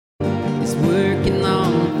is working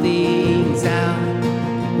all things out,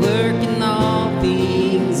 working all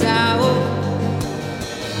things out.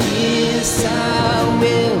 Yes, I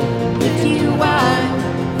will lift you high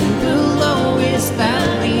in the lowest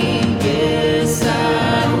valley. Yes,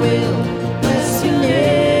 I will bless your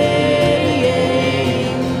name.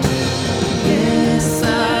 Yes,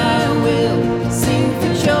 I will sing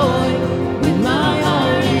for joy when my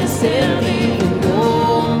heart is heavy and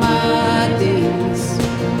all my days.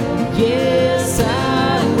 Yes, I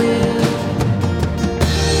will.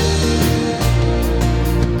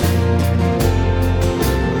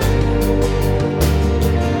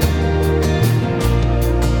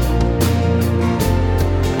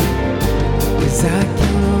 Cause I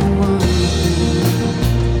count on one thing,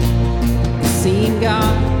 the same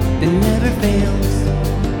God that never fails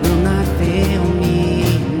will not fail me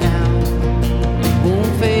now. He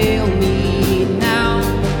won't fail me now.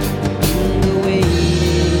 In the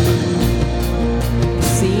waiting, the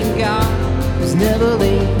same God who's never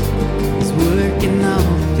late is working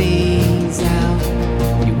all things out.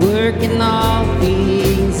 You're working all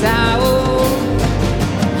things out.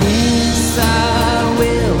 Yes, I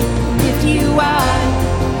will lift you high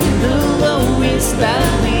in the lowest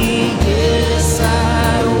valley. Yes,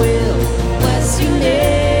 I will bless your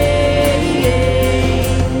name.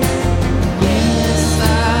 Yes, I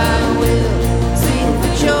will sing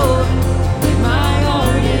for joy when my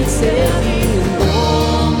heart is heavy and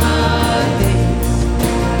all my days.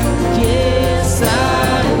 Yes, I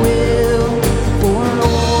will for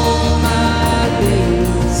all my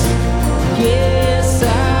days. Yes, I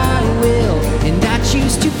will, and I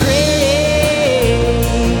choose to praise,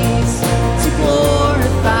 to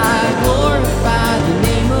glorify, glorify the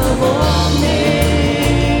name of all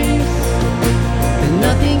names, that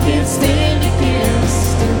nothing can stand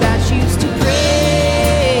against, and I choose to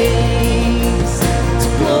praise, to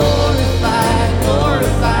glorify,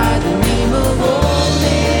 glorify the name of all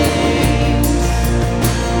names,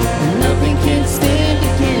 that nothing can stand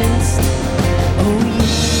against. Oh yeah.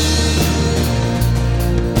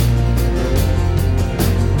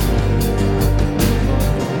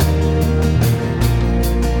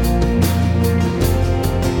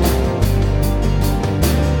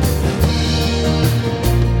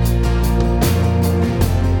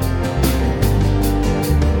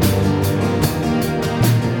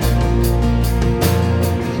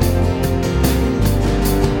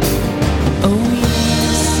 Oh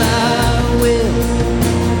yes, I will.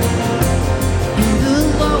 In the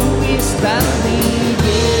lowest valley,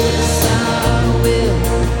 yes, I will.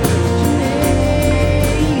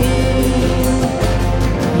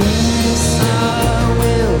 Yes, I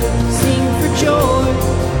will sing for joy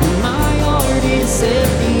when my heart is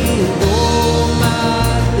heavy and all my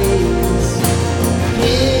days.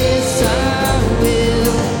 Yes, I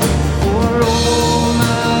will for all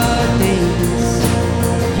my days.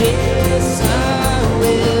 Yes, I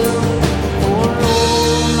will for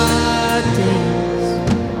all my days.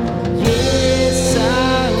 Yes, I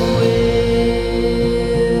will.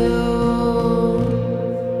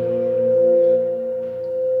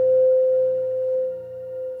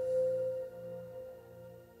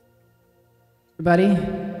 Everybody?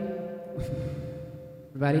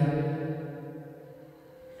 Everybody?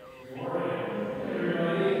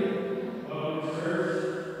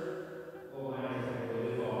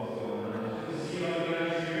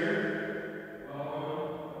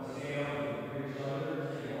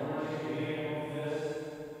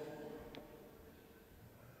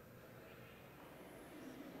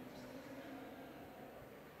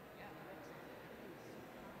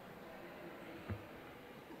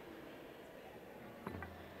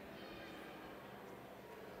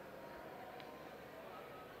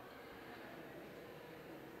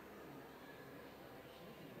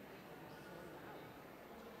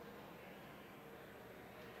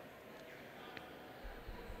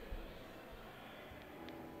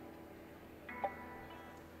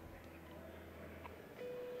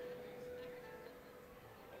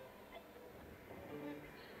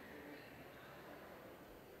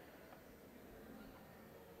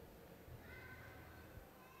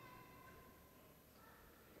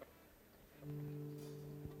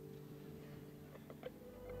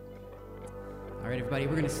 All right, everybody,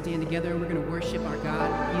 we're going to stand together and we're going to worship our God.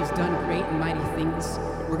 He has done great and mighty things.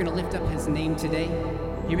 We're going to lift up his name today.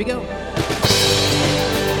 Here we go. We're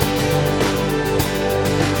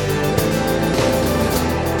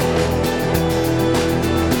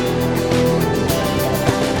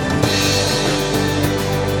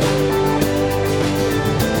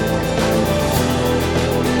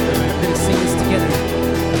going to sing this together.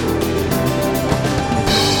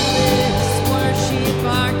 Let's worship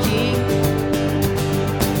our King.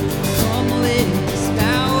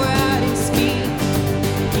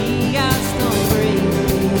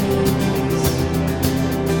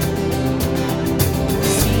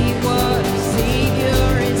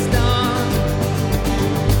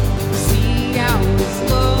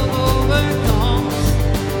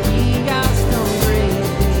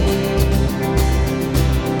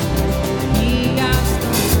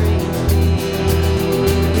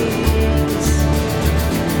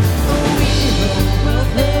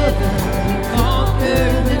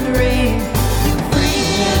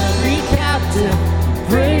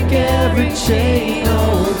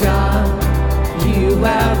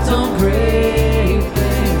 done great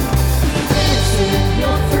things. Dance in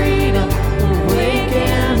your freedom, awake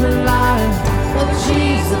and alive. Oh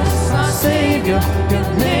Jesus, our Savior, your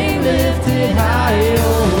name lifted high.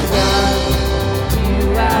 Oh God, you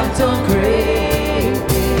have done great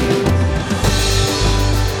things.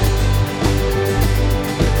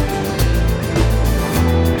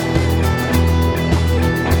 You've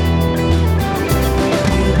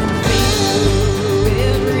been faithful through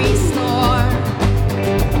every storm,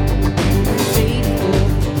 faithful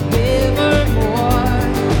evermore.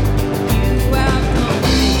 You have done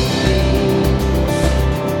great things.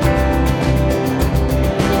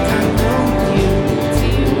 I know you to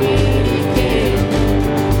wait again.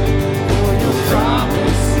 For your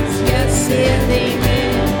promise is yes and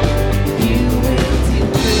amen. You will do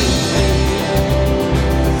great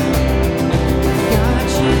things. God,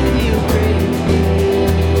 you do great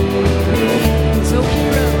things. Oh,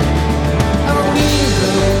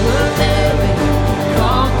 hero of heaven,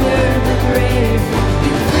 conquer the grave.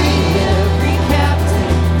 You free every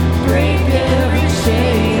captive, break every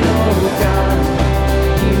chain. Oh God,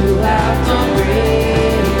 you have done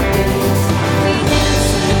great things. We dance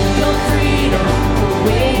in your freedom,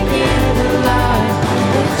 awake and alive.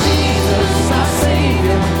 Oh Jesus, our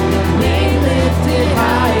Savior, your name lifted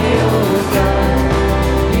high. Oh God,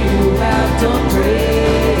 you have done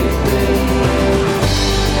great things.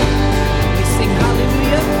 We sing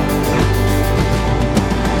hallelujah.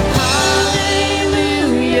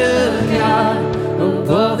 Hallelujah, God,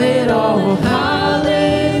 above it all.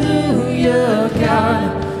 Hallelujah,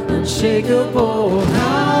 God, unshakable.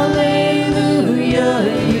 Hallelujah,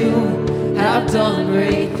 you have done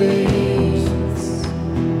great things.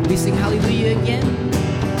 We sing hallelujah again.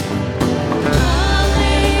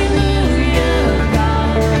 Hallelujah,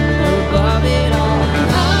 God, above it all.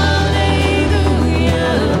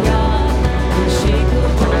 Hallelujah, God,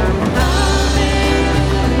 unshakable.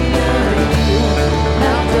 Hallelujah, you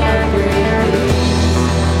have done great things.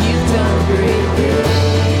 You've done great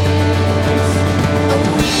things. Oh,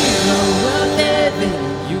 hero of heaven,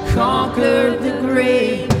 you conquered the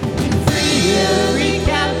grave. You free every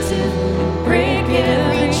captive and break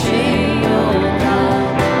every chain. Oh God,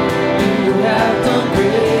 you have done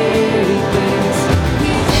great things. We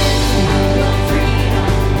dance in your freedom,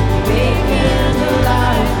 awake and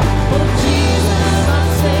alive. Oh Jesus, our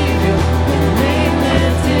Savior, your name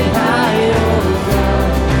lifted high. Oh God,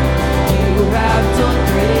 you have done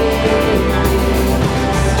great things.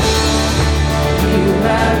 You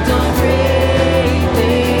have done great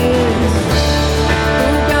things.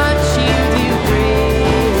 Oh God, you do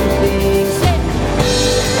great things.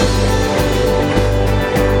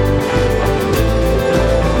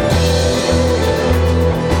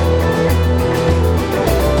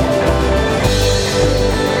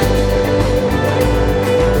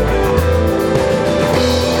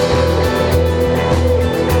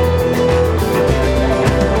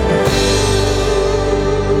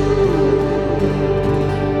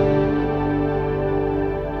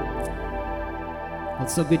 Well,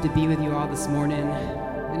 it's so good to be with you all this morning.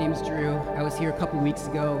 My name is Drew. I was here a couple weeks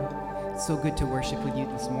ago. It's so good to worship with you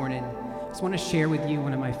this morning. I just want to share with you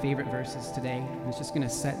one of my favorite verses today. And it's just going to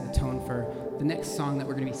set the tone for the next song that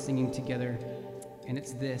we're going to be singing together. And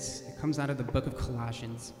it's this. It comes out of the book of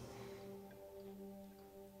Colossians,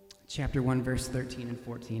 chapter 1, verse 13 and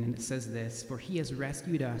 14. And it says this: For he has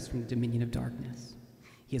rescued us from the dominion of darkness.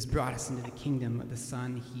 He has brought us into the kingdom of the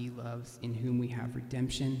Son he loves, in whom we have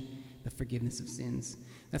redemption, the forgiveness of sins.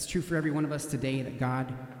 That's true for every one of us today, that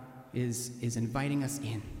God is inviting us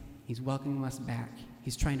in. He's welcoming us back.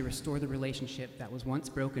 He's trying to restore the relationship that was once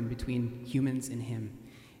broken between humans and him.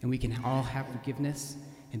 And we can all have forgiveness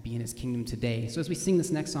and be in his kingdom today. So as we sing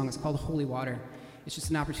this next song, it's called Holy Water. It's just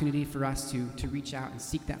an opportunity for us to reach out and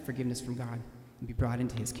seek that forgiveness from God and be brought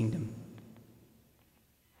into his kingdom.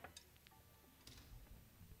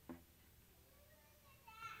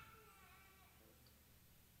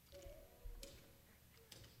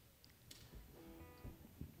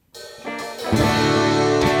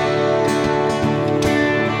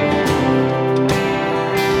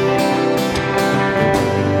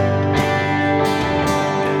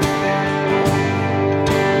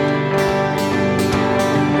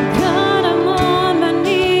 God, I'm on my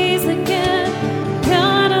knees again.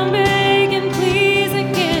 God, I'm begging.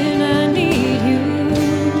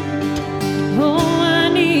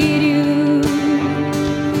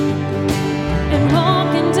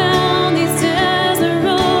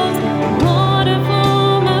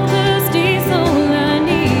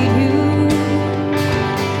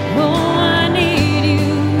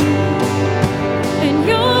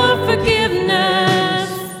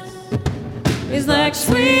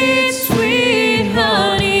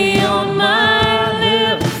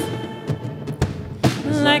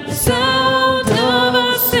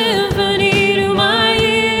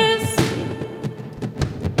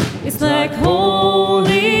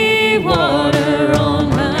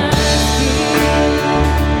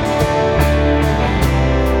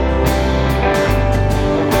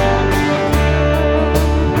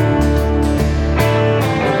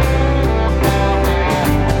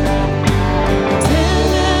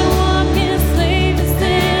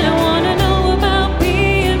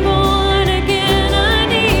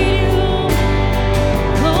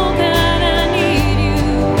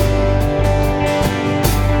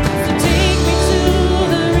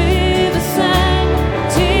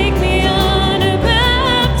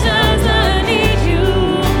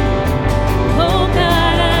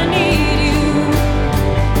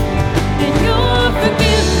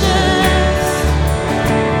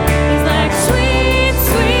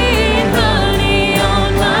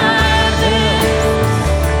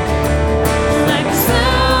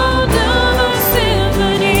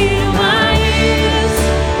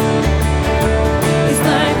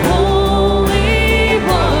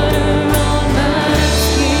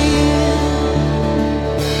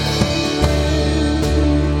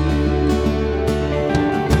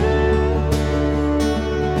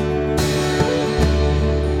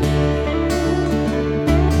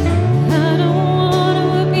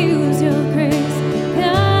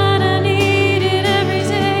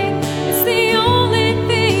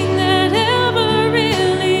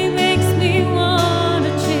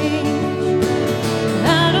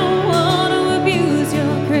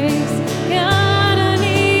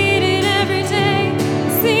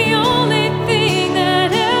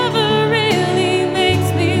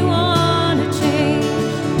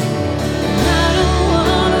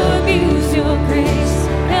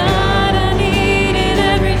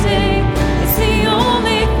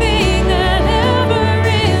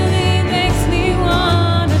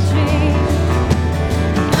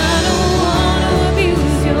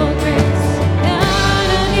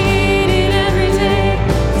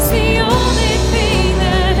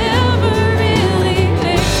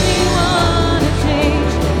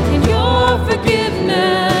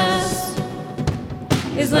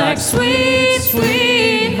 sweet,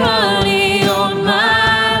 sweet honey on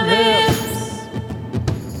my lips.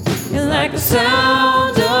 It's like the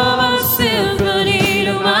sound of a symphony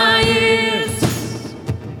to my ears.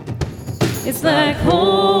 It's like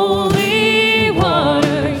holy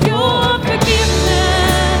water, your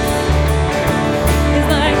forgiveness. It's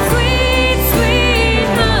like sweet, sweet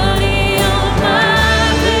honey on my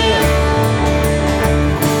lips.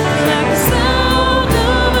 It's like the sound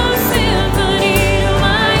of a symphony to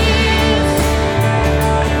my ears.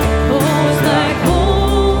 Oh, it's like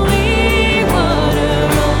holy water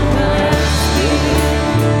on my skin.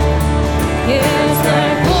 Yeah, it's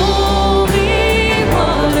like holy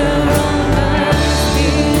water on my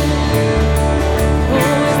skin.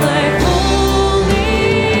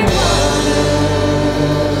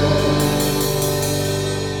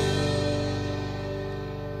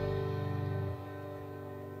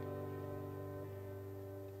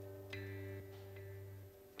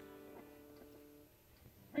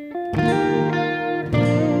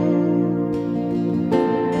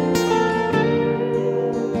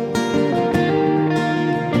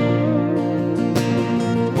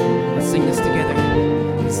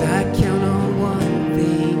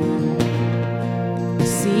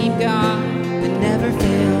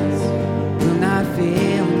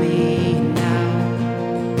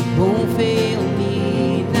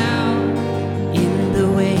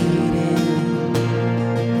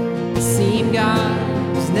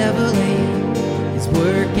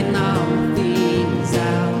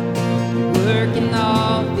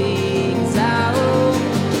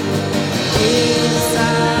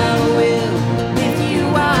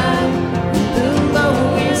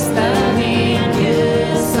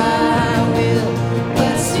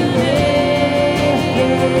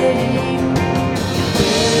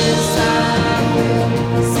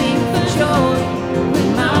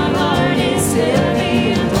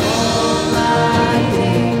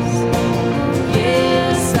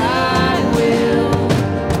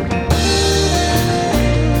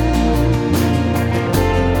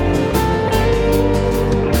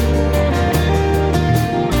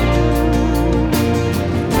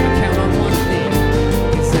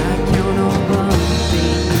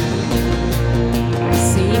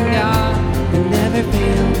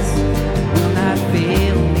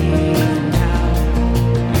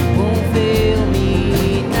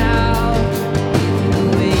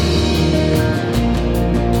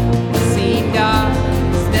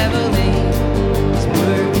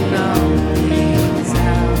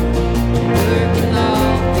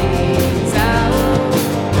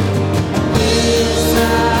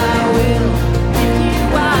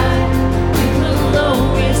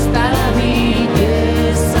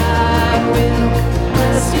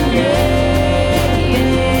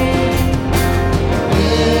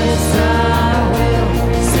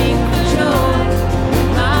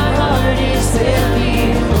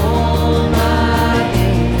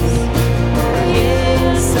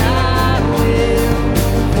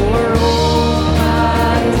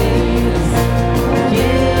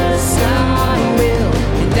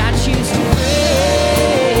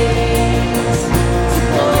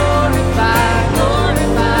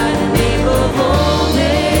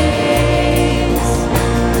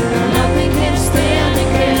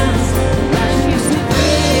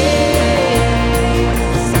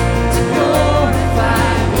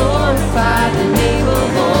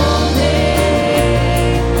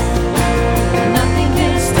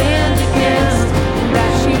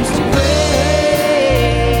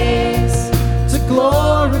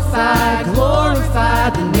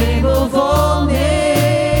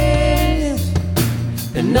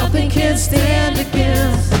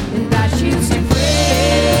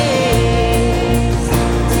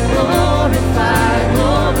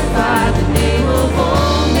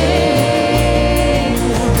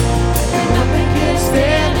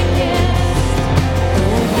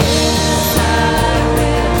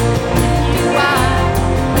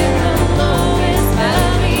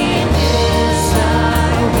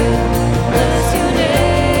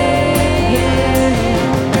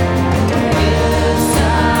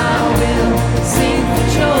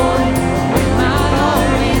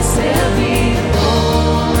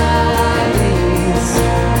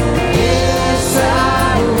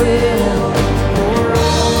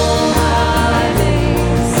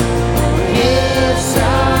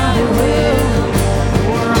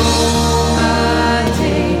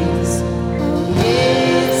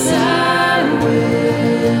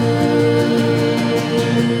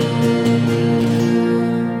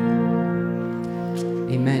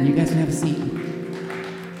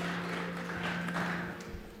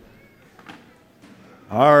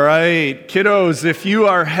 All right, kiddos, if you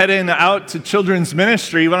are heading out to children's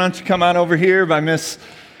ministry, why don't you come on over here by Miss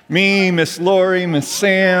Lori, Miss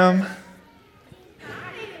Sam.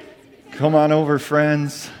 Come on over,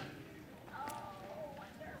 friends.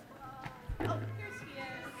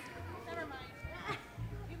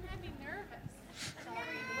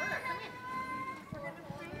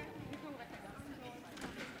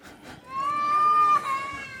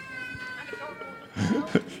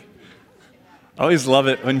 I always love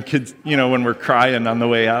it when kids, when we're crying on the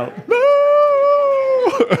way out.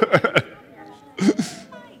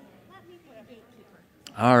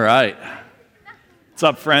 All right. What's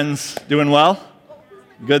up, friends? Doing well?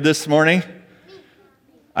 Good this morning?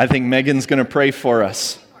 I think Megan's going to pray for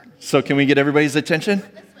us. So can we get everybody's attention?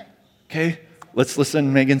 Okay, let's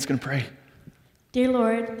listen. Megan's going to pray. Dear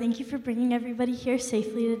Lord, thank you for bringing everybody here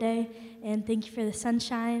safely today, and thank you for the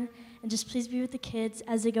sunshine. And just please be with the kids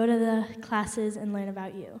as they go to the classes and learn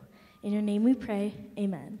about you. In your name we pray,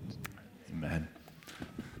 amen. Amen.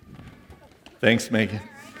 Thanks, Megan.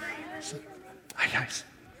 Hi, guys.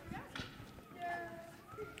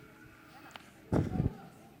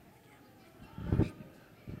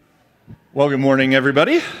 Well, good morning,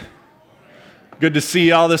 everybody. Good to see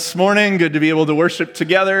y'all this morning. Good to be able to worship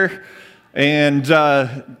together and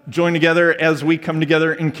join together as we come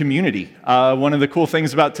together in community. One of the cool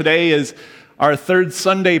things about today is our third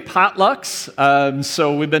Sunday potlucks.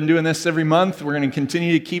 So we've been doing this every month. We're going to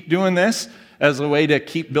continue to keep doing this as a way to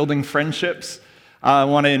keep building friendships. I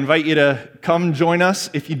want to invite you to come join us.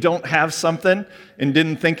 If you don't have something and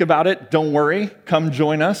didn't think about it, don't worry. Come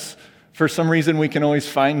join us. For some reason, we can always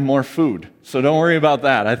find more food. So don't worry about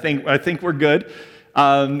that. I think we're good.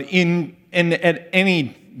 At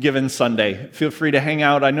any given Sunday, feel free to hang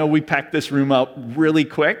out. I know we packed this room up really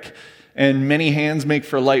quick, and many hands make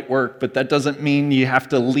for light work, but that doesn't mean you have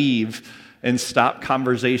to leave and stop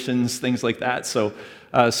conversations, things like that. So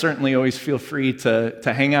certainly always feel free to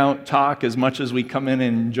hang out, talk as much as we come in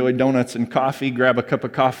and enjoy donuts and coffee. Grab a cup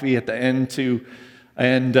of coffee at the end too.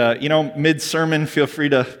 And, mid-sermon, feel free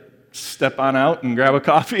to step on out and grab a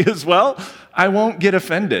coffee as well. I won't get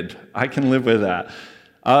offended. I can live with that.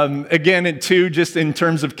 Again, and too, just in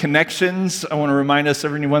terms of connections, I want to remind us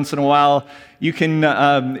every once in a while, you can,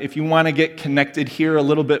 if you want to get connected here a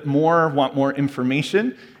little bit more, want more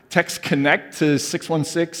information, text CONNECT to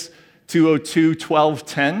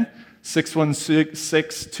 616-202-1210,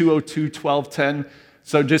 616-202-1210.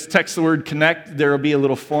 So just text the word CONNECT. There will be a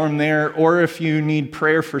little form there. Or if you need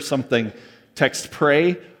prayer for something, text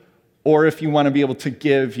PRAY. Or if you want to be able to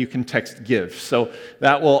give, you can text GIVE. So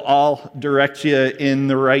that will all direct you in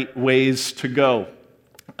the right ways to go.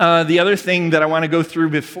 The other thing that I want to go through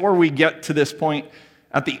before we get to this point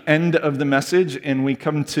at the end of the message and we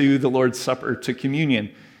come to the Lord's Supper, to communion.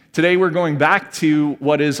 Today we're going back to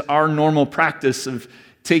what is our normal practice of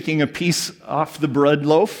taking a piece off the bread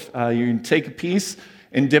loaf. You take a piece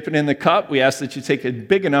and dip it in the cup. We ask that you take a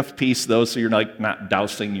big enough piece, though, so you're not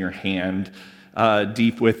dousing your hand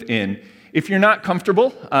deep within. If you're not comfortable,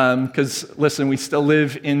 because listen, we still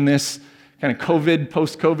live in this kind of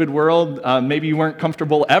post-COVID world. Maybe you weren't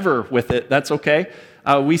comfortable ever with it. That's okay.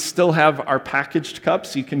 We still have our packaged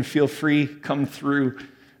cups. You can feel free, come through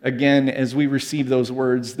again as we receive those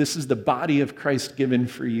words. This is the body of Christ given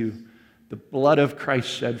for you, the blood of Christ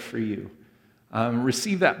shed for you.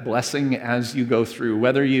 Receive that blessing as you go through,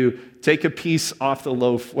 whether you take a piece off the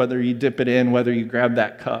loaf, whether you dip it in, whether you grab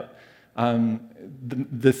that cup.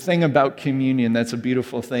 The thing about communion that's a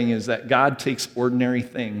beautiful thing is that God takes ordinary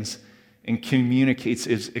things and communicates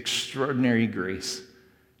His extraordinary grace.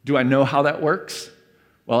 Do I know how that works?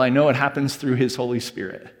 Well, I know it happens through His Holy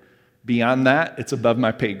Spirit. Beyond that, it's above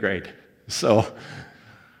my pay grade. So,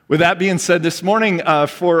 with that being said, this morning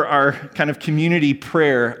for our kind of community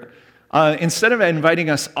prayer, instead of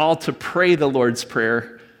inviting us all to pray the Lord's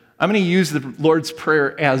Prayer, I'm going to use the Lord's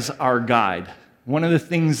Prayer as our guide. One of the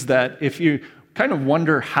things that if you kind of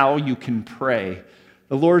wonder how you can pray,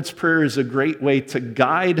 the Lord's Prayer is a great way to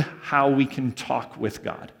guide how we can talk with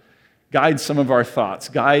God, guide some of our thoughts,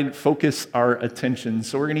 focus our attention.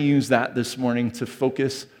 So we're going to use that this morning to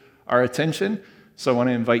focus our attention. So I want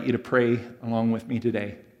to invite you to pray along with me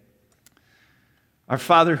today. Our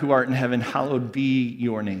Father who art in heaven, hallowed be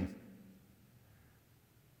your name.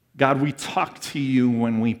 God, we talk to you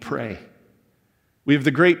when we pray. We have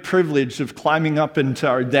the great privilege of climbing up into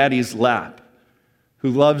our daddy's lap,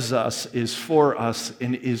 who loves us, is for us,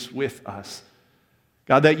 and is with us.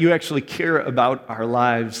 God, that you actually care about our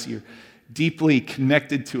lives. You're deeply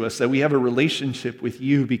connected to us, that we have a relationship with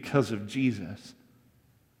you because of Jesus.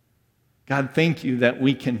 God, thank you that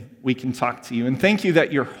we can talk to you. And thank you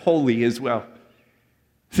that you're holy as well.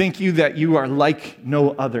 Thank you that you are like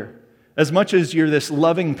no other. As much as you're this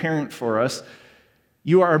loving parent for us,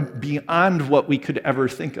 you are beyond what we could ever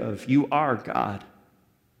think of. You are God.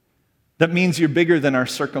 That means you're bigger than our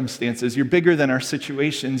circumstances. You're bigger than our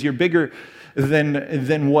situations. You're bigger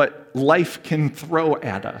than what life can throw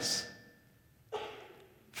at us.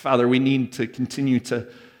 Father, we need to continue to,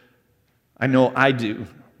 I know I do,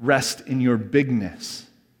 rest in your bigness.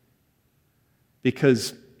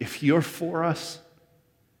 Because if you're for us,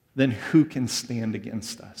 then who can stand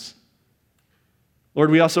against us? Lord,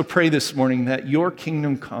 we also pray this morning that your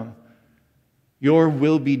kingdom come, your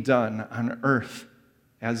will be done on earth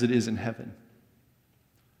as it is in heaven.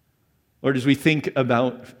 Lord, as we think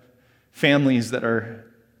about families that are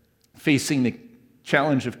facing the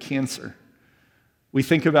challenge of cancer, we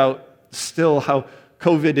think about still how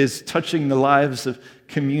COVID is touching the lives of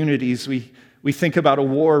communities. We think about a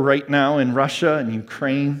war right now in Russia and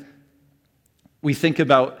Ukraine. We think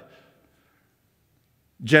about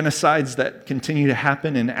genocides that continue to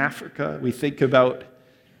happen in Africa. We think about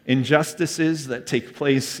injustices that take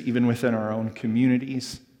place even within our own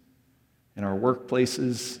communities, in our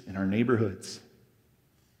workplaces, in our neighborhoods.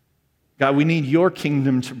 God, we need your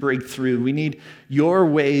kingdom to break through. We need your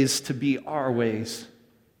ways to be our ways.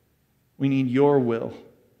 We need your will,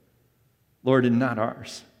 Lord, and not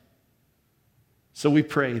ours. So we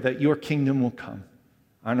pray that your kingdom will come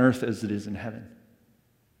on earth as it is in heaven.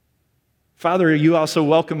 Father, you also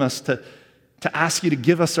welcome us to ask you to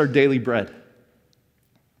give us our daily bread,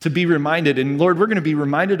 to be reminded. And Lord, we're going to be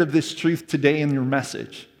reminded of this truth today in your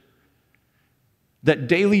message, that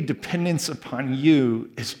daily dependence upon you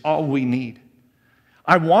is all we need.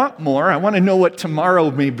 I want more. I want to know what tomorrow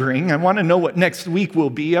may bring. I want to know what next week will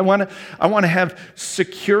be. I want to have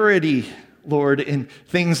security, Lord, in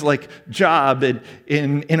things like job and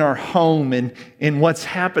in our home and in what's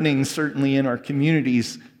happening certainly in our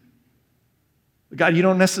communities. God, you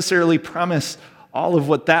don't necessarily promise all of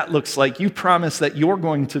what that looks like. You promise that you're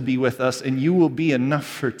going to be with us and you will be enough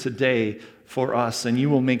for today for us, and you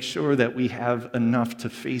will make sure that we have enough to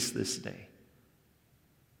face this day.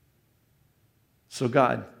 So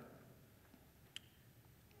God,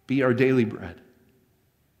 be our daily bread.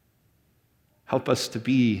 Help us to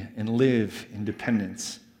be and live in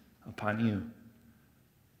dependence upon you.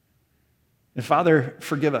 And Father,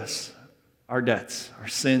 forgive us our debts, our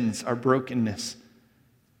sins, our brokenness.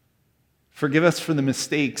 Forgive us for the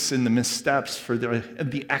mistakes and the missteps, for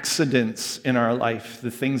the accidents in our life, the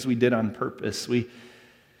things we did on purpose,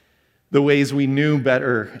 the ways we knew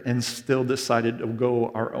better and still decided to go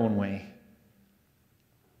our own way.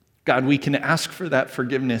 God, we can ask for that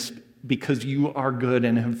forgiveness because you are good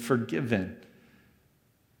and have forgiven.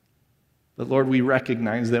 But Lord, we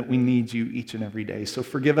recognize that we need you each and every day. So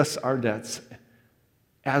forgive us our debts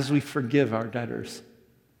as we forgive our debtors.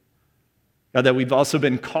 God, that we've also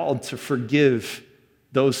been called to forgive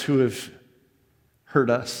those who have hurt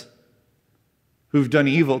us, who've done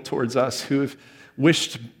evil towards us, who have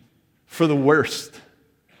wished for the worst,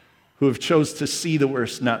 who have chose to see the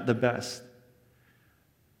worst, not the best,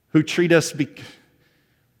 who treat us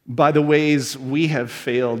by the ways we have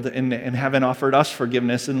failed and haven't offered us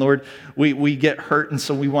forgiveness. And Lord, we get hurt, and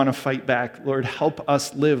so we want to fight back. Lord, help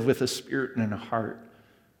us live with a spirit and a heart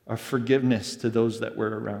of forgiveness to those that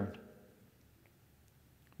we're around.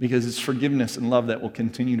 Because it's forgiveness and love that will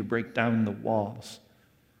continue to break down the walls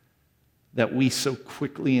that we so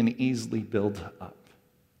quickly and easily build up.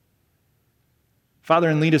 Father,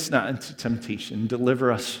 and lead us not into temptation.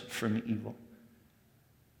 Deliver us from evil.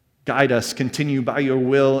 Guide us. Continue by your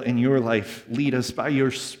will in your life. Lead us by your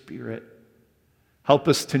Spirit. Help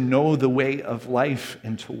us to know the way of life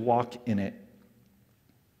and to walk in it.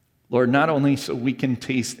 Lord, not only so we can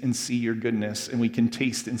taste and see your goodness and we can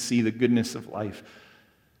taste and see the goodness of life,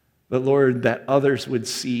 but Lord, that others would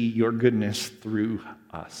see your goodness through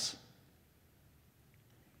us.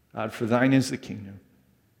 God, for thine is the kingdom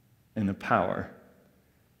and the power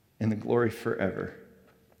and the glory forever.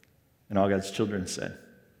 And all God's children said,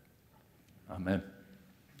 amen.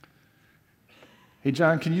 Hey,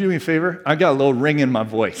 John, can you do me a favor? I got a little ring in my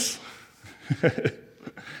voice.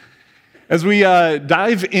 As we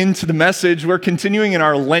dive into the message, we're continuing in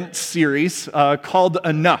our Lent series called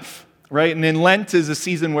Enough. Right? And in Lent is a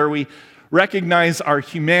season where we recognize our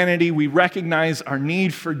humanity, we recognize our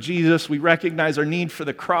need for Jesus, we recognize our need for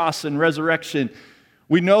the cross and resurrection.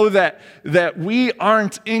 We know that we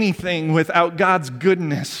aren't anything without God's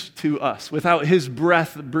goodness to us, without his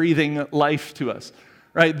breath breathing life to us.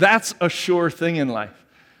 Right? That's a sure thing in life.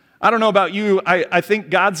 I don't know about you, I think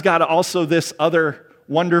God's got also this other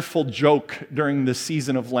wonderful joke during the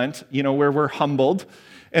season of Lent, where we're humbled,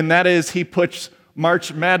 and that is he puts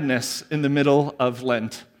March Madness in the middle of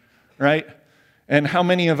Lent, right? And how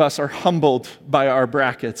many of us are humbled by our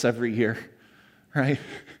brackets every year, right?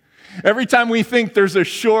 Every time we think there's a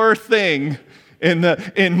sure thing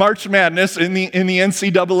in March Madness, in the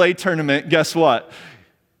NCAA tournament, guess what?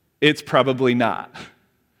 It's probably not.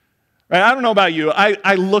 Right? I don't know about you.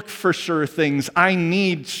 I look for sure things. I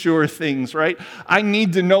need sure things, right? I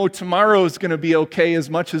need to know tomorrow is going to be okay as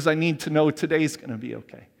much as I need to know today's going to be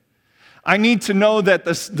okay. I need to know that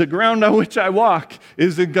the ground on which I walk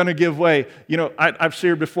isn't going to give way. You know, I've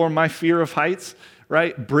shared before my fear of heights,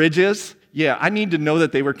 right? Bridges. Yeah, I need to know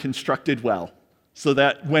that they were constructed well so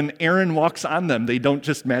that when Aaron walks on them, they don't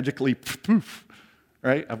just magically poof,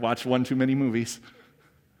 right? I've watched one too many movies.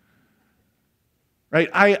 Right?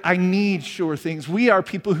 I need sure things. We are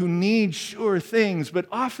people who need sure things, but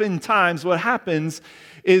oftentimes what happens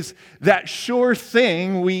is that sure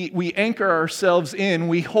thing we anchor ourselves in,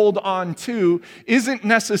 we hold on to, isn't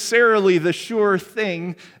necessarily the sure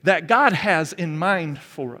thing that God has in mind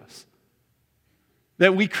for us.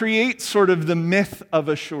 That we create sort of the myth of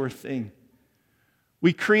a sure thing.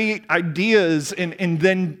 We create ideas and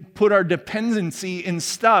then put our dependency in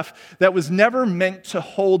stuff that was never meant to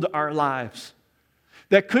hold our lives.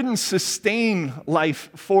 That couldn't sustain life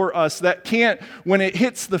for us, that can't, when it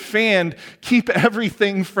hits the fan, keep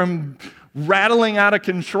everything from rattling out of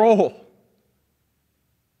control.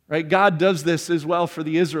 Right? God does this as well for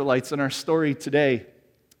the Israelites in our story today.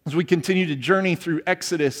 As we continue to journey through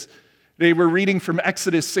Exodus, today we're reading from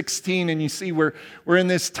Exodus 16, and you see we're in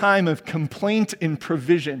this time of complaint and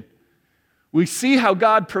provision. We see how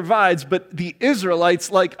God provides, but the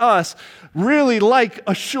Israelites, like us, really like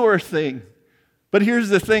a sure thing. But here's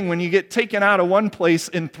the thing, when you get taken out of one place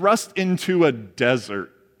and thrust into a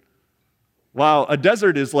desert, wow, a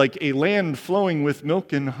desert is like a land flowing with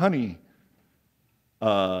milk and honey.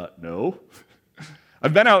 No.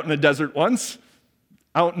 I've been out in a desert once,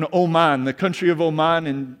 out in Oman, the country of Oman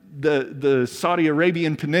and the Saudi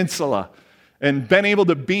Arabian peninsula, and been able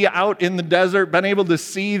to be out in the desert, been able to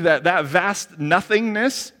see that vast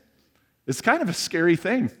nothingness. It's kind of a scary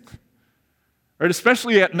thing. Right,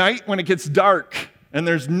 especially at night when it gets dark and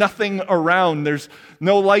there's nothing around, there's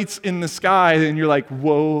no lights in the sky, and you're like,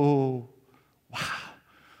 whoa, wow,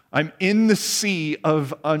 I'm in the sea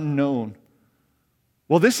of unknown.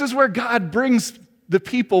 Well, this is where God brings the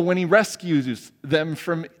people when he rescues them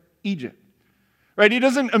from Egypt. Right? He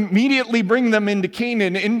doesn't immediately bring them into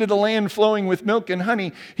Canaan, into the land flowing with milk and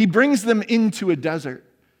honey. He brings them into a desert.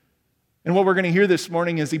 And what we're going to hear this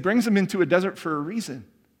morning is he brings them into a desert for a reason.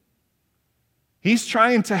 He's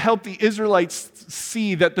trying to help the Israelites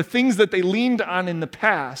see that the things that they leaned on in the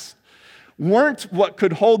past weren't what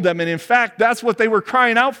could hold them. And in fact, that's what they were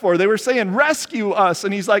crying out for. They were saying, rescue us.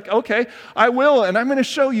 And he's like, okay, I will. And I'm going to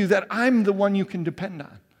show you that I'm the one you can depend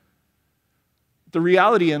on. The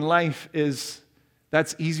reality in life is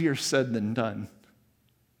that's easier said than done.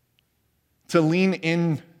 To lean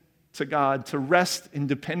in to God, to rest in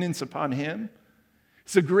dependence upon him,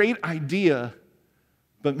 it's a great idea.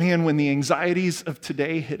 But man, when the anxieties of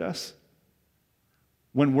today hit us,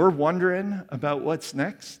 when we're wondering about what's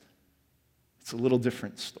next, it's a little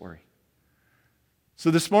different story.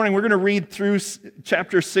 So this morning, we're going to read through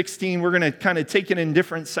chapter 16. We're going to kind of take it in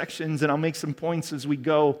different sections, and I'll make some points as we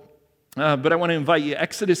go. But I want to invite you,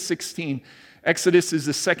 Exodus 16. Exodus is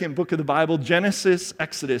the second book of the Bible, Genesis,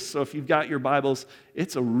 Exodus. So if you've got your Bibles,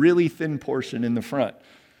 it's a really thin portion in the front.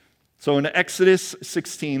 So in Exodus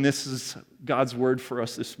 16, this is God's word for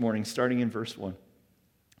us this morning, starting in verse 1.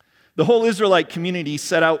 The whole Israelite community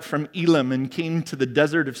set out from Elim and came to the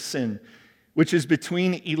desert of Sin, which is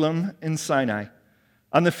between Elim and Sinai,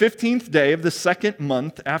 on the 15th day of the second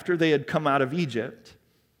month after they had come out of Egypt.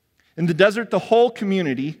 In the desert, the whole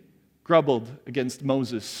community grumbled against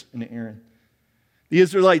Moses and Aaron. The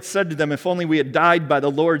Israelites said to them, if only we had died by the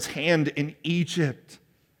Lord's hand in Egypt.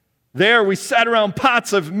 There we sat around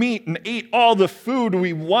pots of meat and ate all the food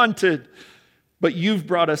we wanted. But you've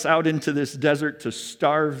brought us out into this desert to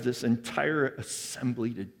starve this entire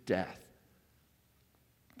assembly to death.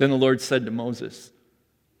 Then the Lord said to Moses,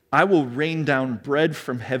 I will rain down bread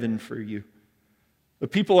from heaven for you. The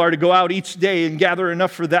people are to go out each day and gather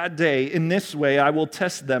enough for that day. In this way, I will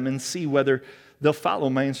test them and see whether they'll follow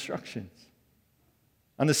my instructions.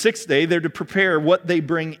 On the sixth day, they're to prepare what they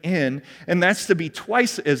bring in, and that's to be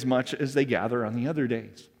twice as much as they gather on the other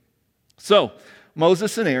days. So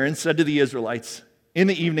Moses and Aaron said to the Israelites, in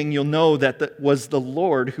the evening you'll know that it was the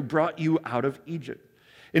Lord who brought you out of Egypt.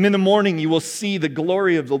 And in the morning you will see the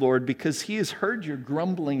glory of the Lord, because he has heard your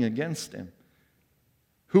grumbling against him.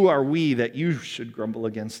 Who are we that you should grumble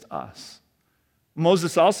against us?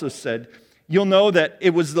 Moses also said, you'll know that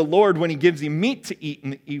it was the Lord when he gives you meat to eat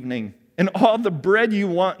in the evening and all the bread you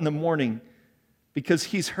want in the morning, because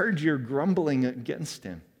he's heard your grumbling against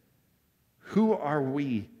him. Who are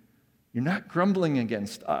we? You're not grumbling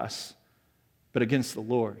against us, but against the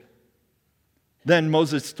Lord. Then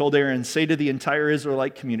Moses told Aaron, say to the entire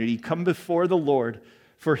Israelite community, come before the Lord,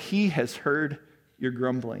 for he has heard your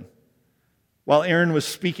grumbling. While Aaron was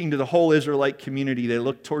speaking to the whole Israelite community, they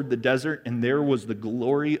looked toward the desert, and there was the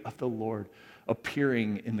glory of the Lord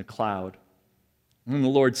appearing in the cloud. And the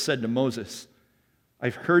Lord said to Moses,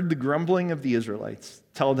 I've heard the grumbling of the Israelites.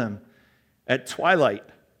 Tell them, at twilight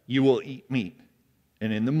you will eat meat,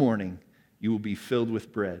 and in the morning you will be filled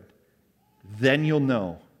with bread. Then you'll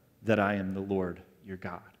know that I am the Lord your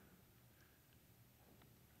God.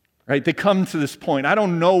 Right? They come to this point. I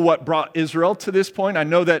don't know what brought Israel to this point. I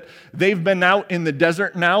know that they've been out in the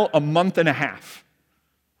desert now a month and a half.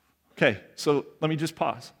 Okay, so let me just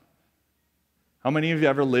pause. How many of you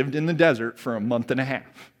ever lived in the desert for a month and a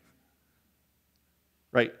half?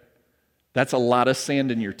 Right? That's a lot of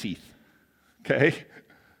sand in your teeth. Okay?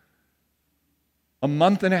 A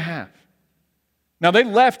month and a half. Now, they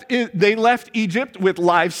left Egypt with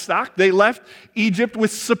livestock. They left Egypt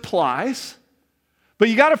with supplies. But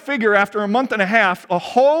you got to figure, after a month and a half, a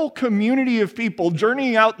whole community of people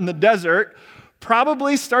journeying out in the desert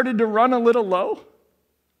probably started to run a little low.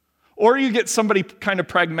 Or you get somebody kind of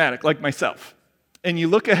pragmatic, like myself, and you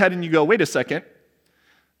look ahead and you go, wait a second.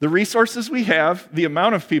 The resources we have, the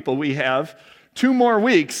amount of people we have, 2 more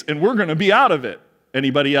weeks, and we're going to be out of it.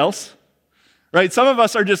 Anybody else? Right? Some of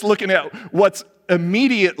us are just looking at what's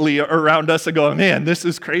immediately around us and go, man, this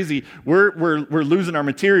is crazy. We're losing our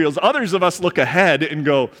materials. Others of us look ahead and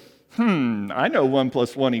go, I know 1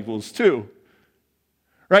 + 1 = 2.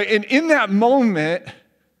 Right? And in that moment,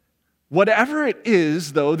 whatever it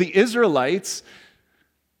is, though, the Israelites,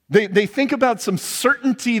 they think about some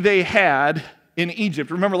certainty they had in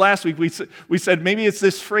Egypt. Remember last week we said maybe it's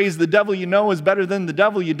this phrase, the devil you know is better than the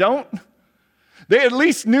devil you don't. They at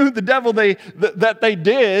least knew the devil that they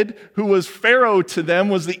did, who was Pharaoh to them,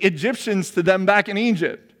 was the Egyptians to them back in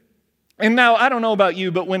Egypt. And now, I don't know about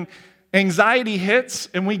you, but when anxiety hits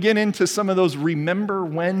and we get into some of those remember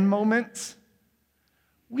when moments,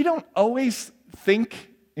 we don't always think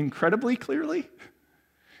incredibly clearly.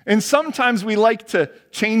 And sometimes we like to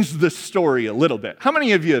change the story a little bit. How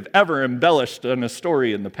many of you have ever embellished on a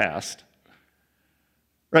story in the past?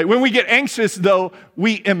 Right? When we get anxious, though,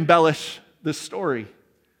 we embellish the story.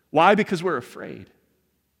 Why? Because we're afraid.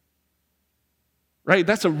 Right?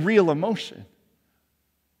 That's a real emotion.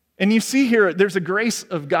 And you see here, there's a grace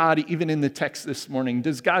of God even in the text this morning.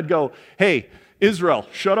 Does God go, hey, Israel,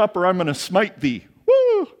 shut up or I'm going to smite thee?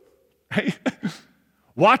 Woo! Right?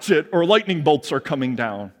 Watch it or lightning bolts are coming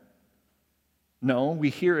down. No, we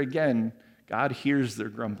hear again, God hears their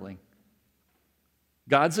grumbling.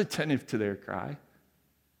 God's attentive to their cry.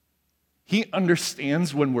 He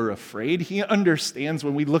understands when we're afraid. He understands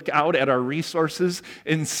when we look out at our resources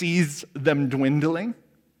and sees them dwindling.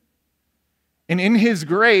 And in his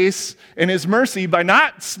grace and his mercy, by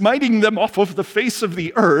not smiting them off of the face of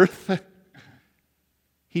the earth,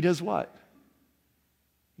 he does what?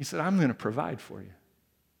 He said, I'm going to provide for you.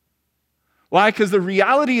 Why? Because the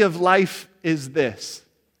reality of life is this.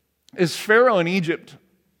 Is Pharaoh in Egypt,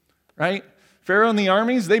 right? Pharaoh and the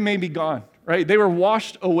armies, they may be gone. Right? They were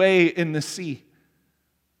washed away in the sea.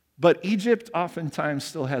 But Egypt oftentimes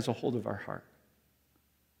still has a hold of our heart.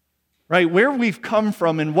 Right? Where we've come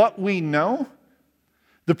from and what we know,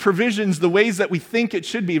 the provisions, the ways that we think it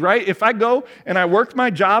should be, right? If I go and I work my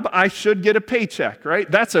job, I should get a paycheck, right?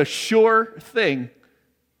 That's a sure thing.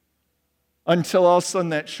 Until all of a sudden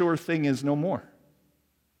that sure thing is no more.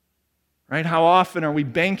 Right? How often are we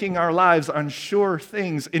banking our lives on sure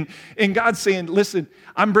things? And God's saying, listen,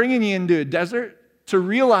 I'm bringing you into a desert to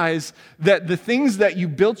realize that the things that you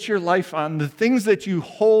built your life on, the things that you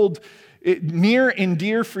hold near and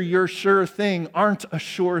dear for your sure thing aren't a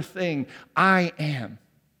sure thing. I am.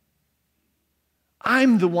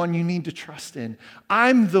 I'm the one you need to trust in.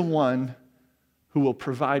 I'm the one who will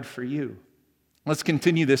provide for you. Let's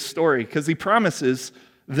continue this story because he promises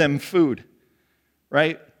them food,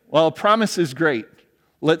 right? Well, a promise is great.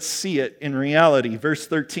 Let's see it in reality. Verse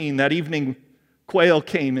 13, that evening, quail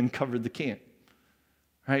came and covered the camp.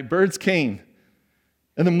 Right? Birds came.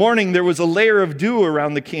 In the morning, there was a layer of dew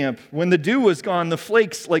around the camp. When the dew was gone, the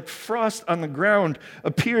flakes, like frost on the ground,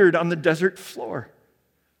 appeared on the desert floor.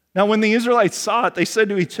 Now, when the Israelites saw it, they said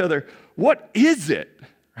to each other, what is it?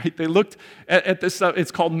 Right? They looked at this stuff.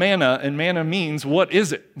 It's called manna, and manna means, what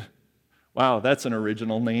is it? Wow, that's an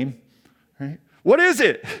original name. Right? What is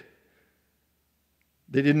it?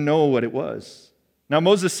 They didn't know what it was. Now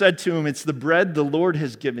Moses said to him, "It's the bread the Lord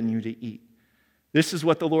has given you to eat. This is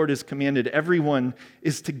what the Lord has commanded. Everyone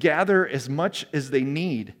is to gather as much as they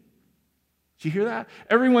need." Did you hear that?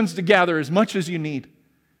 Everyone's to gather as much as you need.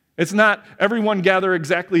 It's not everyone gather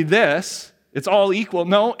exactly this. It's all equal.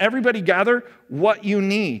 No, everybody gather what you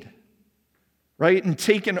need, right? And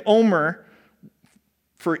take an omer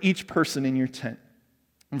for each person in your tent.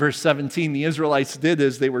 In verse 17, the Israelites did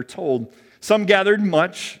as they were told. Some gathered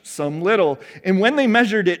much, some little. And when they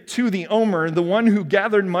measured it to the omer, the one who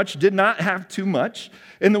gathered much did not have too much,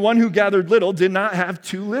 and the one who gathered little did not have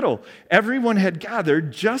too little. Everyone had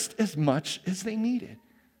gathered just as much as they needed.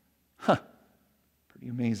 Pretty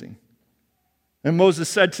amazing. And Moses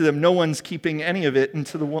said to them, "No one's keeping any of it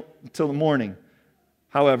until the morning."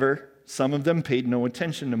 However, some of them paid no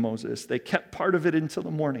attention to Moses. They kept part of it until the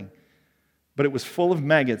morning, but it was full of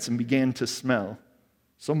maggots and began to smell.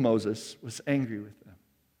 So Moses was angry with them.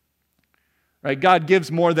 Right? God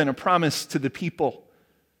gives more than a promise to the people.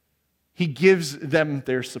 He gives them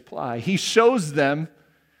their supply. He shows them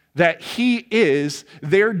that He is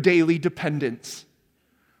their daily dependence.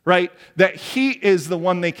 Right? That He is the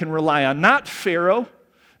one they can rely on. Not Pharaoh,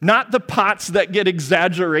 not the pots that get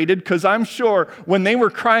exaggerated, because I'm sure when they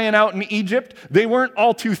were crying out in Egypt, they weren't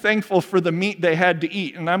all too thankful for the meat they had to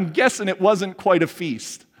eat. And I'm guessing it wasn't quite a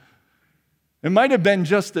feast. It might have been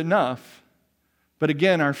just enough, but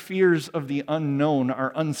again, our fears of the unknown,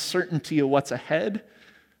 our uncertainty of what's ahead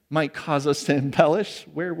might cause us to embellish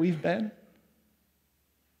where we've been.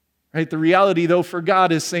 Right? The reality, though, for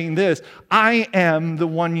God is saying this: I am the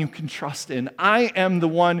one you can trust in. I am the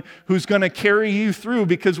one who's going to carry you through,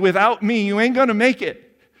 because without me, you ain't going to make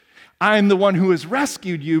it. I'm the one who has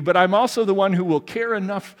rescued you, but I'm also the one who will care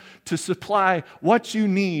enough to supply what you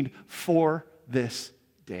need for this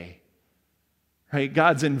day. Right?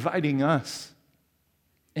 God's inviting us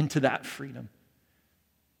into that freedom,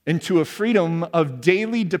 into a freedom of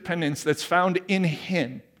daily dependence that's found in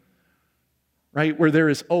Him, right? Where there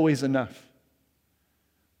is always enough.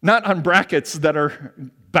 Not on brackets that are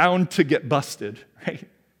bound to get busted, right?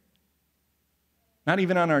 Not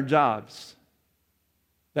even on our jobs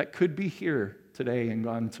that could be here today and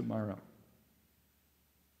gone tomorrow.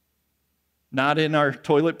 Not in our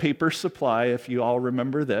toilet paper supply, if you all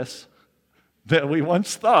remember this, that we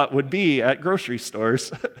once thought would be at grocery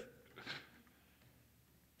stores.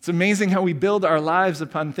 It's amazing how we build our lives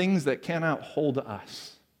upon things that cannot hold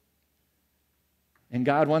us. And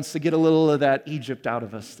God wants to get a little of that Egypt out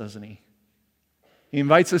of us, doesn't He? He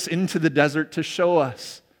invites us into the desert to show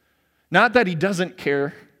us, not that He doesn't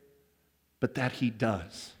care, but that He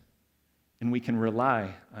does. And we can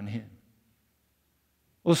rely on Him.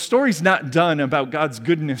 Well, the story's not done about God's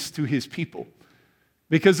goodness to His people.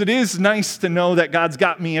 Because it is nice to know that God's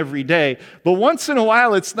got me every day. But once in a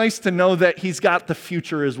while, it's nice to know that He's got the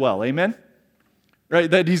future as well. Amen?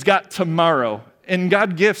 Right? That He's got tomorrow. And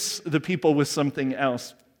God gifts the people with something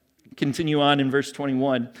else. Continue on in verse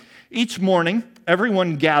 21. Each morning,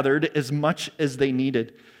 everyone gathered as much as they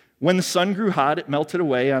needed. When the sun grew hot, it melted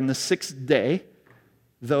away. On the sixth day,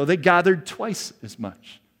 though, they gathered twice as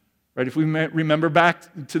much. Right? If we remember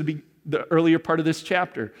back to the earlier part of this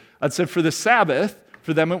chapter, I'd said for the Sabbath,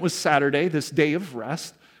 for them it was Saturday, this day of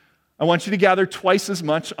rest. I want you to gather twice as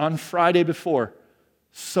much on Friday before,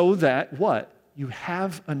 so that what? You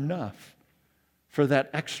have enough for that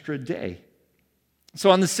extra day. So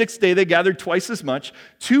on the sixth day, they gathered twice as much,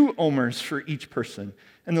 2 omers for each person.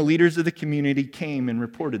 And the leaders of the community came and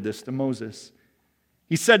reported this to Moses.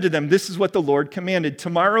 He said to them, "This is what the Lord commanded.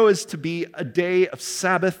 Tomorrow is to be a day of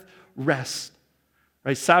Sabbath rest."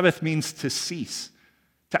 Right? Sabbath means to cease,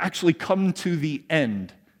 to actually come to the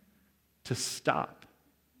end, to stop,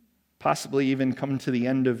 possibly even come to the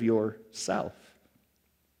end of yourself.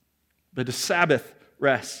 But a Sabbath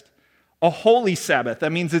rest, a holy Sabbath,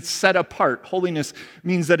 that means it's set apart. Holiness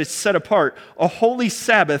means that it's set apart. A holy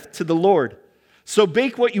Sabbath to the Lord. So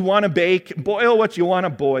bake what you want to bake, boil what you want to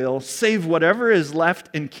boil, save whatever is left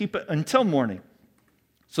and keep it until morning.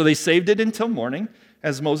 So they saved it until morning,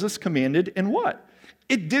 as Moses commanded, and what?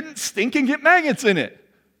 It didn't stink and get maggots in it.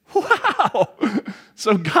 Wow!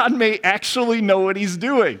 So God may actually know what He's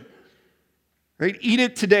doing. Right? Eat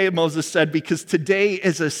it today, Moses said, because today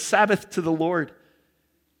is a Sabbath to the Lord.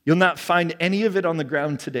 You'll not find any of it on the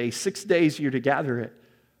ground today. 6 days you're to gather it.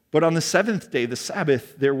 But on the 7th day, the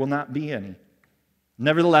Sabbath, there will not be any.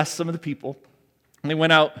 Nevertheless, some of the people, they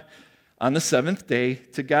went out on the 7th day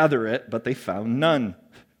to gather it, but they found none.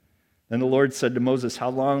 Then the Lord said to Moses, "How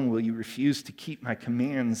long will you refuse to keep my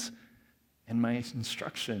commands and my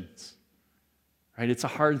instructions?" Right? It's a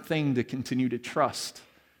hard thing to continue to trust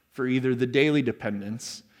for either the daily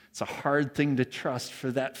dependence, it's a hard thing to trust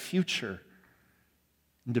for that future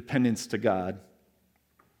dependence to God.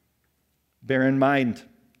 Bear in mind,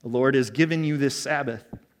 the Lord has given you this Sabbath.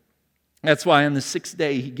 That's why on the sixth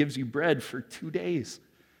day, he gives you bread for 2 days.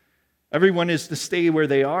 Everyone is to stay where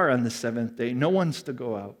they are on the seventh day. No one's to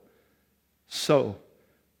go out. So,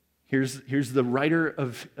 here's the writer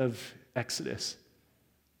of Exodus.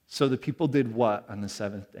 So the people did what on the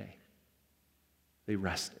seventh day? They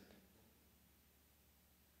rested.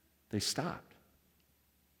 They stopped.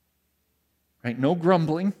 Right? No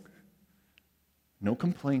grumbling. No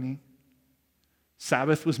complaining.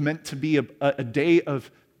 Sabbath was meant to be a day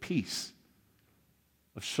of peace,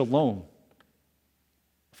 of shalom,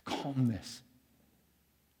 of calmness.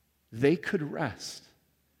 They could rest.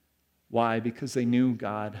 Why? Because they knew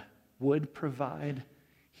God would provide,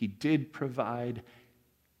 he did provide,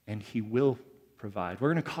 and he will provide.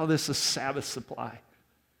 We're going to call this a Sabbath supply.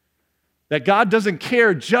 That God doesn't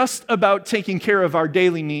care just about taking care of our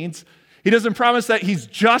daily needs. He doesn't promise that he's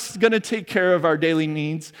just going to take care of our daily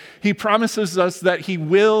needs. He promises us that he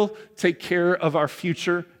will take care of our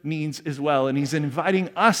future needs as well. And he's inviting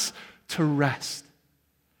us to rest.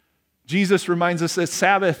 Jesus reminds us that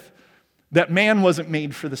Sabbath, that man wasn't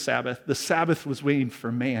made for the Sabbath. The Sabbath was made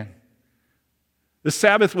for man. The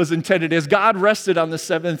Sabbath was intended, as God rested on the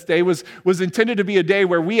seventh day, was intended to be a day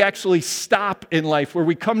where we actually stop in life, where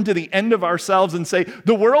we come to the end of ourselves and say,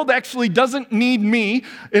 the world actually doesn't need me,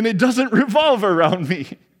 and it doesn't revolve around me.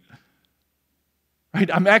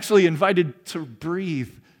 Right? I'm actually invited to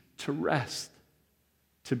breathe, to rest,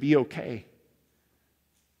 to be okay.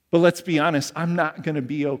 But let's be honest, I'm not going to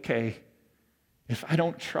be okay if I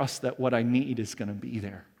don't trust that what I need is going to be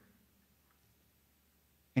there.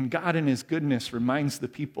 And God in his goodness reminds the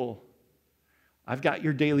people, I've got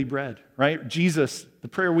your daily bread, right? Jesus, the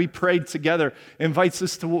prayer we prayed together, invites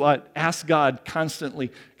us to what? Ask God constantly,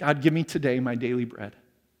 God, give me today my daily bread.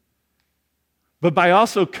 But by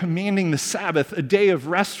also commanding the Sabbath, a day of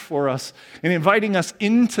rest for us, and inviting us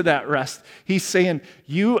into that rest, he's saying,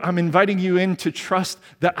 I'm inviting you in to trust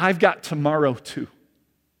that I've got tomorrow too.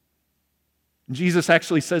 Jesus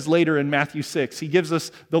actually says later in Matthew 6, he gives us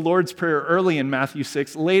the Lord's Prayer early in Matthew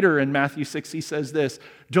 6. Later in Matthew 6, he says this,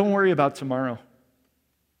 don't worry about tomorrow.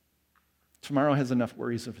 Tomorrow has enough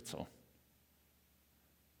worries of its own.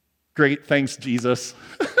 Great, thanks, Jesus.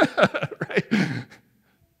 Right?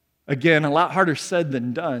 Again, a lot harder said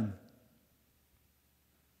than done.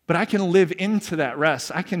 But I can live into that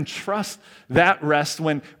rest. I can trust that rest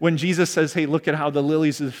when Jesus says, hey, look at how the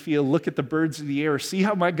lilies of the field, look at the birds of the air. See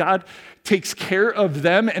how my God takes care of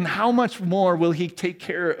them, and how much more will he take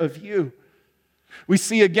care of you? We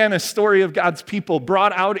see again a story of God's people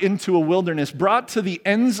brought out into a wilderness, brought to the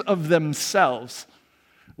ends of themselves,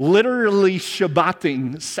 literally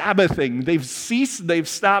Shabbating, Sabbathing. They've ceased, they've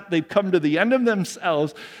stopped, they've come to the end of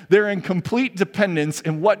themselves. They're in complete dependence.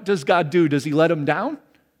 And what does God do? Does he let them down?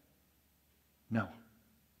 No.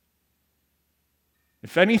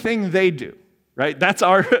 If anything, they do, right? That's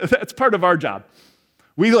part of our job.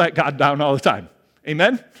 We let God down all the time.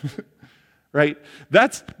 Amen? Right?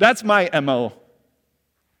 That's my MO.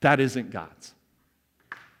 That isn't God's.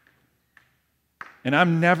 And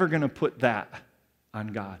I'm never going to put that on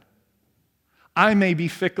God. I may be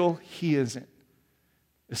fickle, he isn't.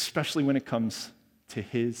 Especially when it comes to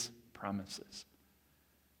his promises.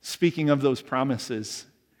 Speaking of those promises,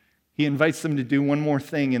 he invites them to do one more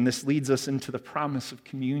thing, and this leads us into the promise of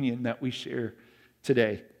communion that we share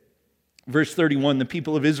today. Verse 31, the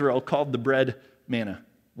people of Israel called the bread manna.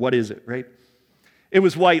 What is it, right? It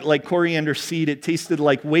was white like coriander seed. It tasted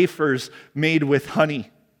like wafers made with honey.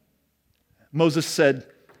 Moses said,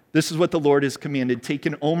 this is what the Lord has commanded. Take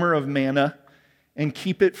an omer of manna and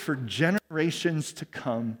keep it for generations to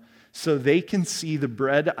come so they can see the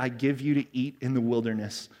bread I give you to eat in the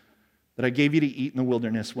wilderness, that I gave you to eat in the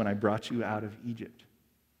wilderness when I brought you out of Egypt.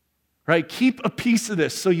 Right? Keep a piece of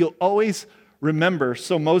this so you'll always remember.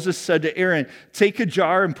 So Moses said to Aaron, take a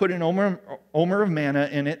jar and put an omer of manna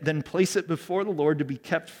in it, then place it before the Lord to be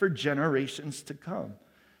kept for generations to come.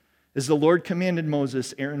 As the Lord commanded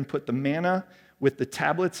Moses, Aaron put the manna with the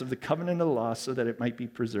tablets of the covenant of the law so that it might be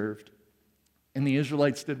preserved. And the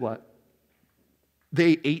Israelites did what?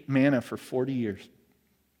 They ate manna for 40 years.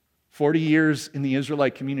 40 years in the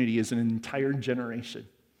Israelite community is an entire generation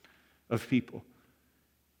of people.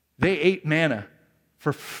 They ate manna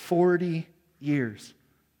for 40 years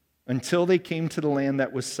until they came to the land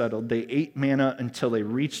that was settled. They ate manna until they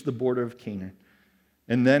reached the border of Canaan.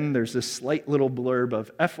 And then there's this slight little blurb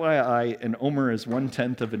of FYI, an omer is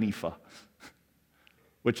 1/10 of an ephah,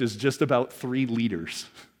 which is just about 3 liters.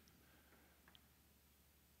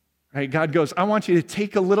 Right? God goes, I want you to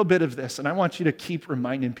take a little bit of this and I want you to keep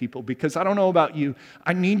reminding people, because I don't know about you,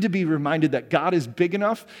 I need to be reminded that God is big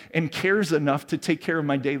enough and cares enough to take care of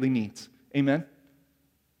my daily needs. Amen?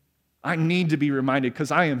 I need to be reminded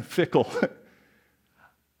because I am fickle.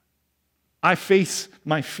 I face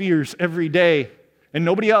my fears every day. And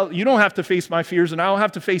nobody else, you don't have to face my fears and I don't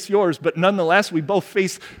have to face yours, but nonetheless, we both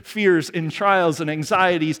face fears and trials and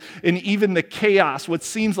anxieties and even the chaos, what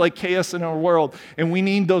seems like chaos in our world. And we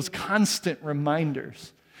need those constant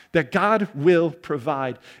reminders that God will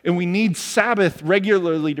provide. And we need Sabbath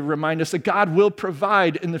regularly to remind us that God will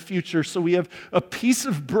provide in the future. So we have a piece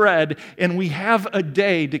of bread and we have a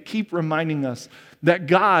day to keep reminding us that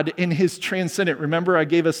God in his transcendent, remember I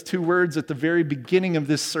gave us 2 words at the very beginning of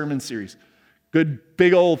this sermon series. Good,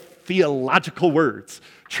 big old theological words.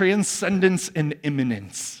 Transcendence and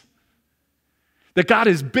immanence. That God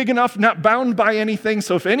is big enough, not bound by anything,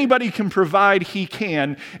 so if anybody can provide, he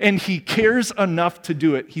can, and he cares enough to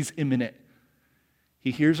do it. He's immanent.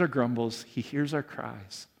 He hears our grumbles. He hears our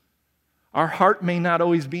cries. Our heart may not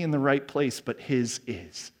always be in the right place, but his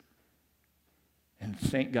is. And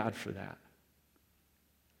thank God for that.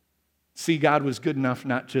 See, God was good enough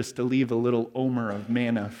not just to leave a little omer of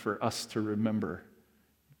manna for us to remember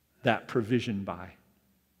that provision by.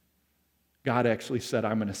 God actually said,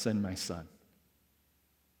 I'm going to send my son.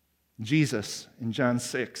 Jesus, in John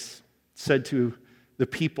 6, said to the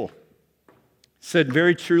people, said,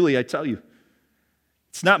 very truly, I tell you,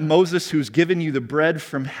 it's not Moses who's given you the bread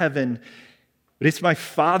from heaven, but it's my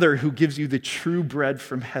Father who gives you the true bread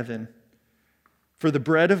from heaven. For the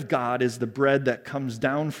bread of God is the bread that comes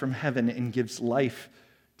down from heaven and gives life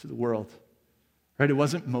to the world. Right? It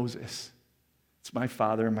wasn't Moses. It's my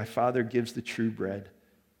Father, and my Father gives the true bread.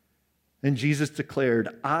 Then Jesus declared,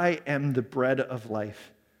 I am the bread of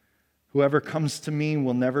life. Whoever comes to me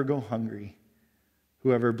will never go hungry.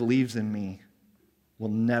 Whoever believes in me will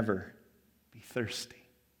never be thirsty.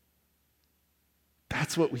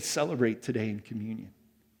 That's what we celebrate today in communion.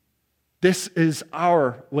 This is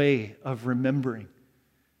our way of remembering.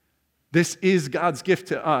 This is God's gift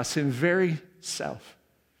to us in very self.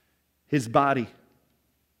 His body,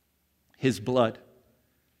 his blood.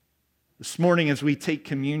 This morning as we take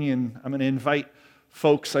communion, I'm going to invite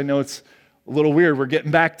folks, I know it's a little weird, we're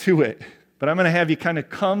getting back to it, but I'm going to have you kind of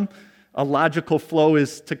come. A logical flow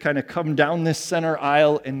is to kind of come down this center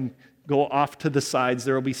aisle and go off to the sides.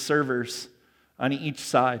 There will be servers on each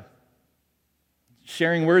side.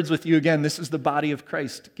 Sharing words with you again. This is the body of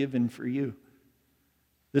Christ given for you.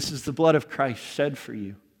 This is the blood of Christ shed for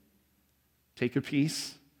you. Take a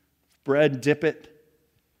piece, bread, dip it,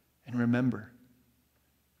 and remember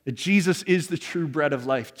that Jesus is the true bread of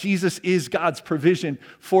life. Jesus is God's provision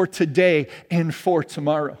for today and for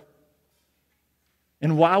tomorrow.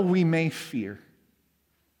 And while we may fear,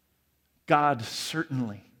 God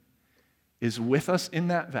certainly is with us in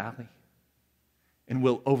that valley and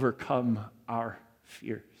will overcome our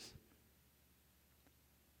fears.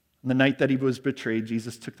 On the night that he was betrayed,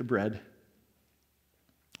 Jesus took the bread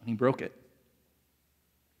and he broke it.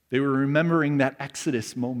 They were remembering that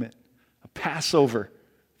Exodus moment, a Passover,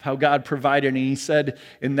 of how God provided, and he said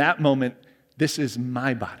in that moment, this is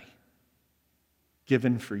my body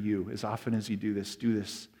given for you. As often as you do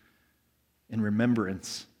this in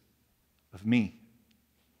remembrance of me.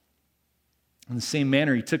 In the same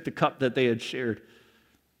manner, he took the cup that they had shared.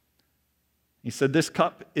 He said, this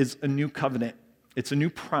cup is a new covenant. It's a new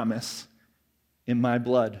promise in my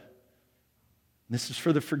blood. This is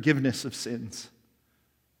for the forgiveness of sins.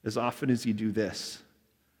 As often as you do this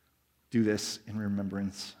in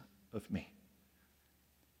remembrance of me.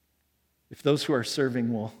 If those who are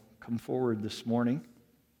serving will come forward this morning.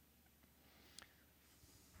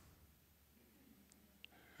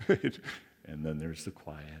 And then there's the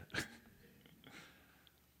quiet.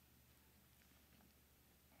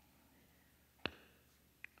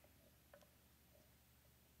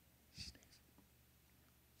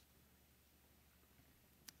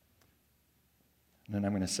 And then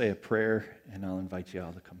I'm going to say a prayer, and I'll invite you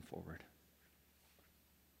all to come forward.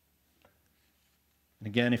 And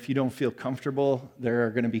again, if you don't feel comfortable, there are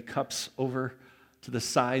going to be cups over to the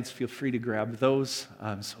sides. Feel free to grab those.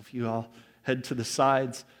 So if you all head to the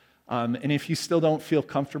sides. And if you still don't feel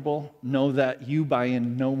comfortable, know that you by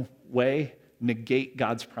in no way negate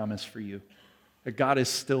God's promise for you. That God is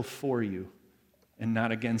still for you and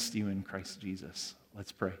not against you in Christ Jesus.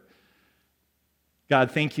 Let's pray.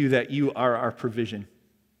 God, thank you that you are our provision,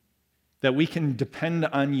 that we can depend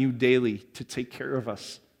on you daily to take care of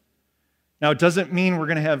us. Now, it doesn't mean we're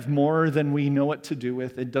going to have more than we know what to do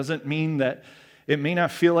with. It doesn't mean that it may not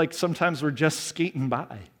feel like sometimes we're just skating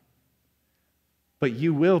by. but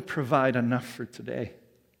you will provide enough for today.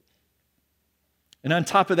 And on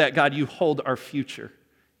top of that, God, you hold our future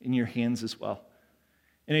in your hands as well.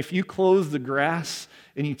 And if you clothe the grass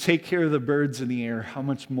and you take care of the birds in the air, how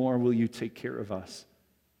much more will you take care of us?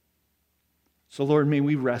 So, Lord, may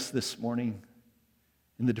we rest this morning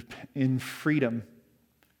in freedom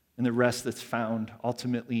and the rest that's found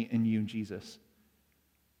ultimately in you, Jesus.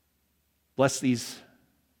 Bless these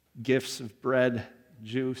gifts of bread,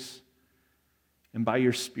 juice, and by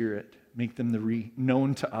your Spirit, make them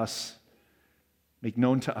known to us. Make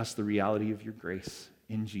known to us the reality of your grace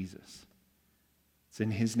in Jesus. It's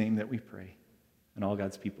in his name that we pray. And all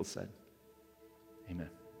God's people said, amen.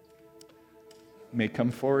 You may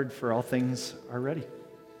come forward, for all things are ready.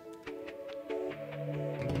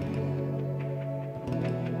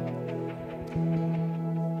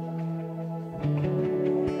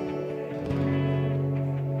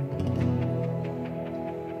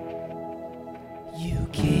 You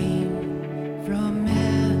came from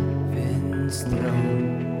heaven's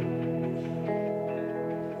throne,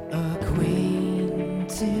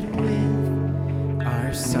 acquainted with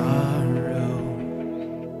our sorrow,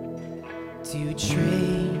 to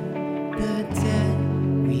trade the debt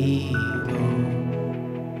we owe.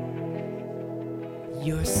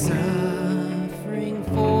 You're suffering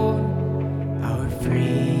for our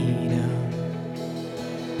freedom.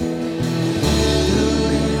 The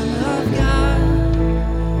Lamb of God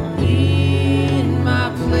in my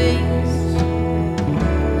place,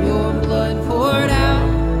 your blood poured out,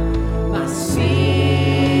 my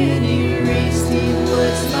sin erased. It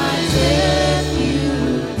was my death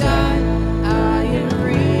you died. I am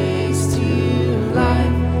free.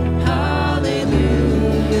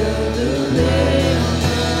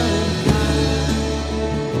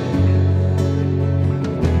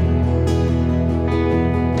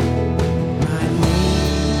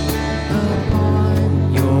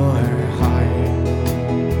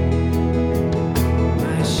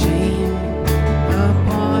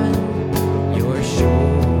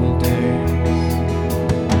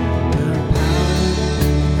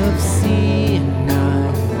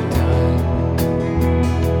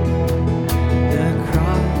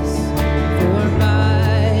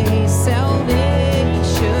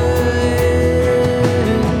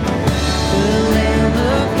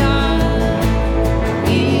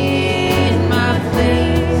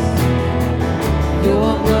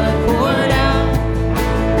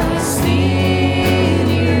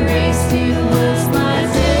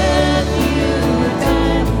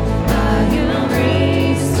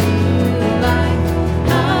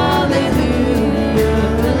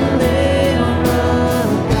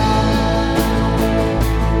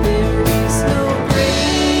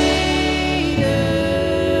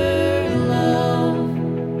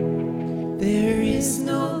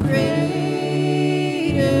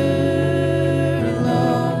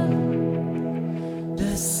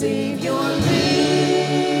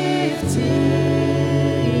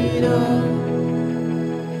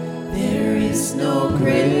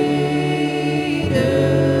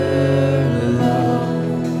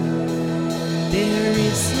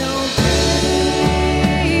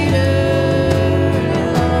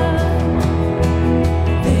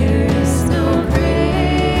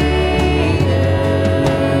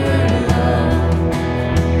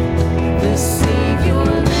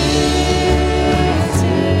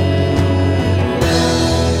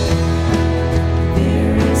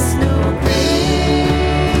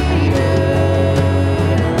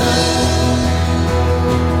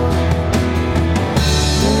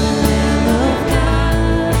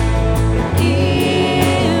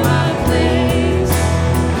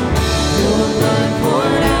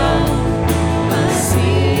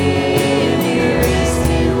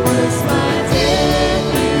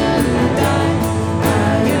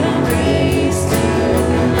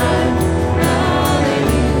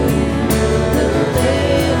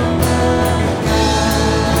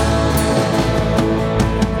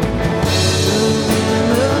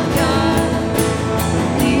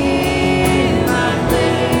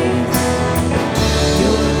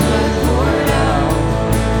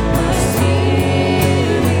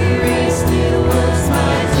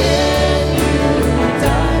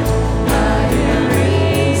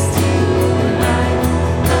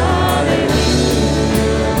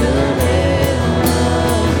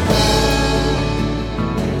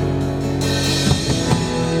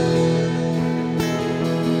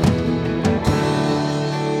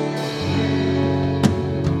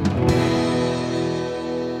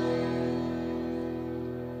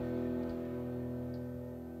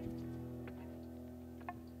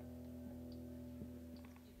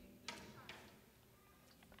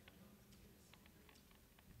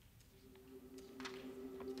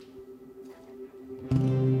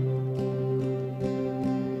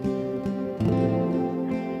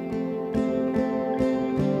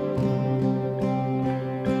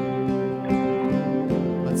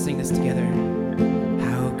 this together.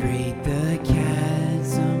 How great the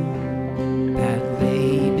chasm that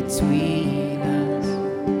lay between us.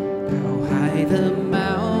 How high the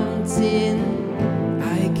mountain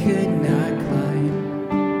I could not climb.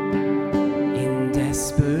 In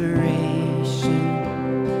desperation,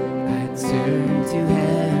 I turned to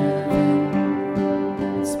heaven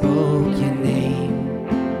and spoke your name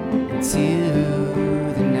into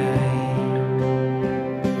the night.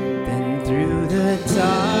 Then through the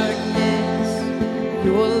darkness,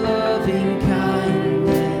 your loving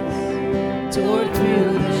kindness tore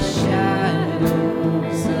through the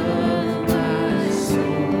shadows of my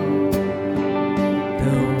soul.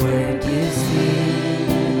 The work is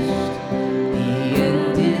finished, the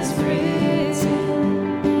end is written.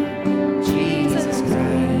 Jesus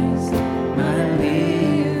Christ, my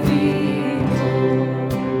living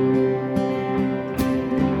hope.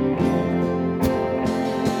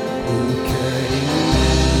 Who could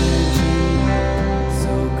imagine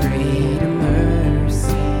so great a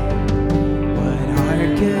mercy? What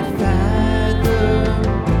heart could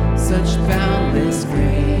fathom such boundless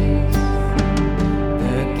grace?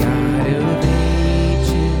 The God of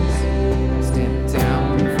ages stepped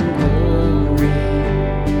down from glory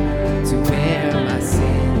to bear my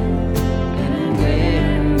sin and wear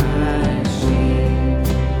my shame.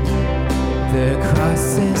 The cross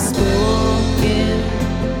has spoken,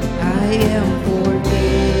 I am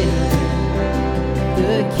forgiven.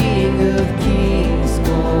 The King of Kings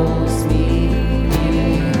calls me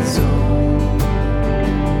his own.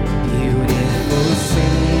 Beautiful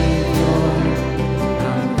Savior,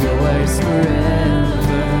 I'm yours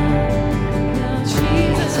forever.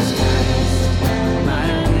 Jesus Christ, my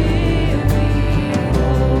living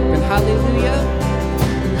hope. And hallelujah,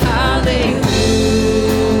 hallelujah,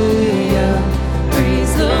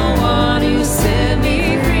 praise the one who set me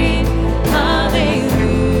free. Hallelujah,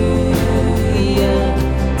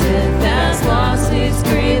 death has lost its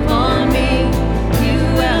grip on me. You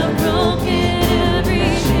have broken every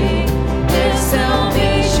chain. There's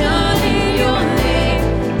salvation in your name,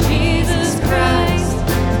 Jesus Christ,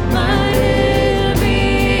 my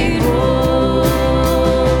living hope.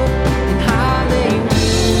 And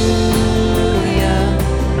hallelujah,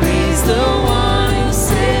 praise the one who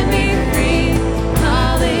set me free.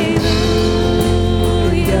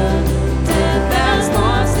 Hallelujah, death has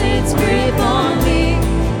lost its grip on me.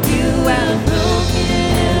 You have broken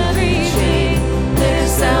every chain.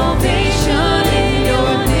 There's salvation in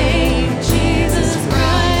your name, Jesus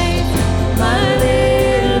Christ, my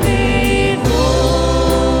living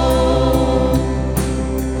hope.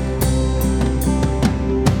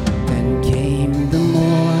 Then came the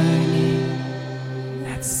morning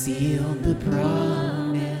that sealed the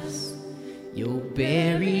promise. Your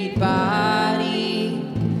buried body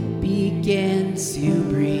began to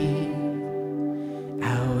breathe.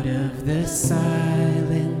 Out of the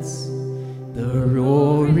silence, the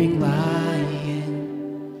roaring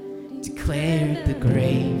lion declared the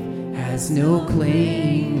grave has no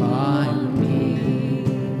claim on me.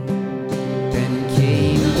 Then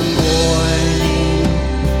came the morning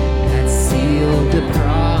that sealed the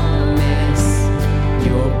promise.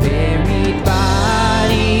 Your buried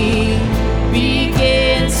body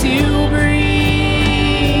began to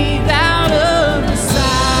breathe. Out of the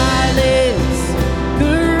silence,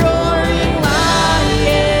 the roaring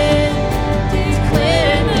lion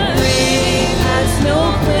declared the grave has no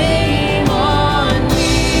claim on me.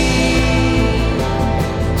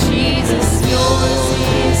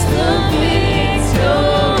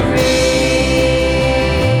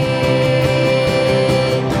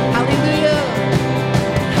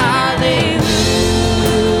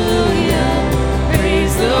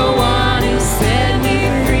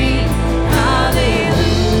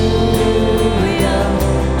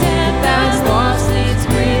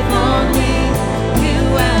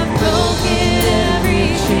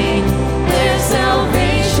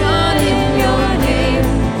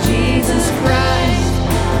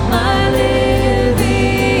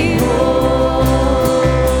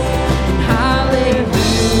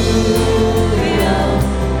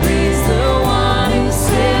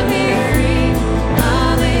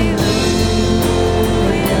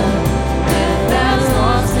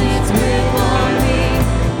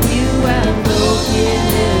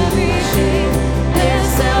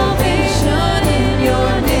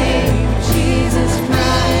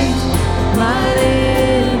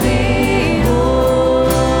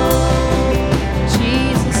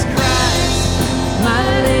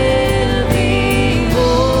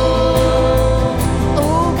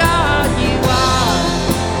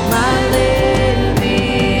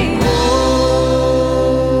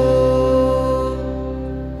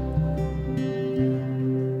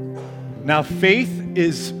 Now, faith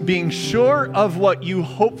is being sure of what you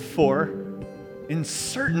hope for and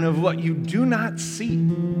certain of what you do not see.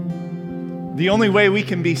 The only way we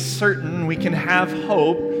can be certain, we can have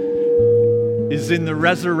hope, is in the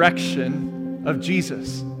resurrection of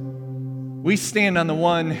Jesus. We stand on the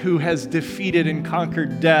one who has defeated and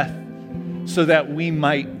conquered death so that we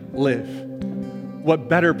might live. What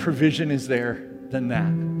better provision is there than that?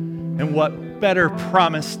 And what better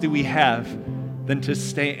promise do we have than to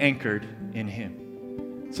stay anchored in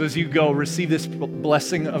him? So as you go, receive this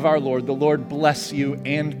blessing of our Lord. The Lord bless you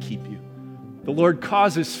and keep you. The Lord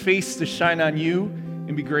cause his face to shine on you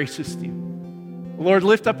and be gracious to you. The Lord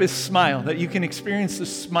lift up his smile, that you can experience the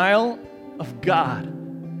smile of God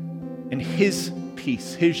and his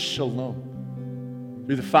peace, his shalom,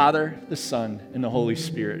 through the Father, the Son, and the Holy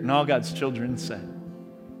Spirit. And all God's children said,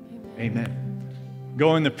 Amen.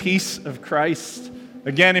 Go in the peace of Christ.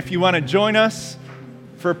 Again, if you want to join us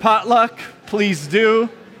for potluck, please do.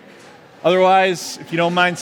 Otherwise, if you don't mind